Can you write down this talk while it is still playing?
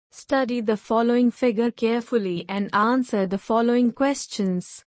Study the following figure carefully and answer the following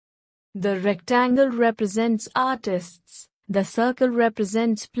questions. The rectangle represents artists, the circle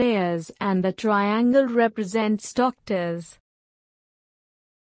represents players, and the triangle represents doctors.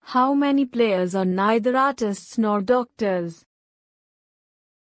 How many players are neither artists nor doctors?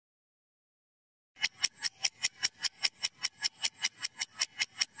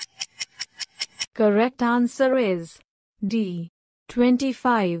 Correct answer is D.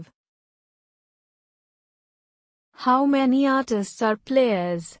 25. How many artists are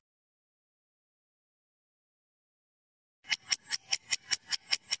players?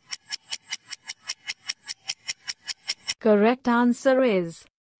 Correct answer is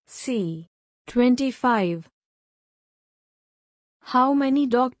C. 25. How many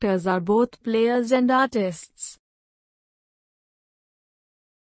doctors are both players and artists?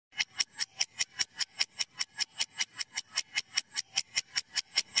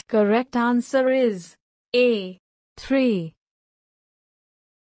 Correct answer is A. 3.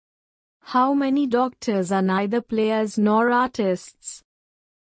 How many doctors are neither players nor artists?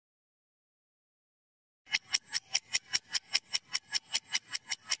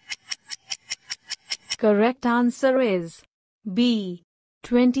 Correct answer is B.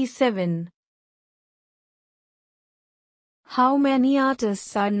 27. How many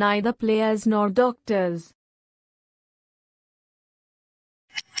artists are neither players nor doctors?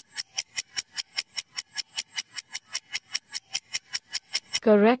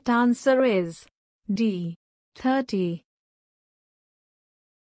 Correct answer is D. 30.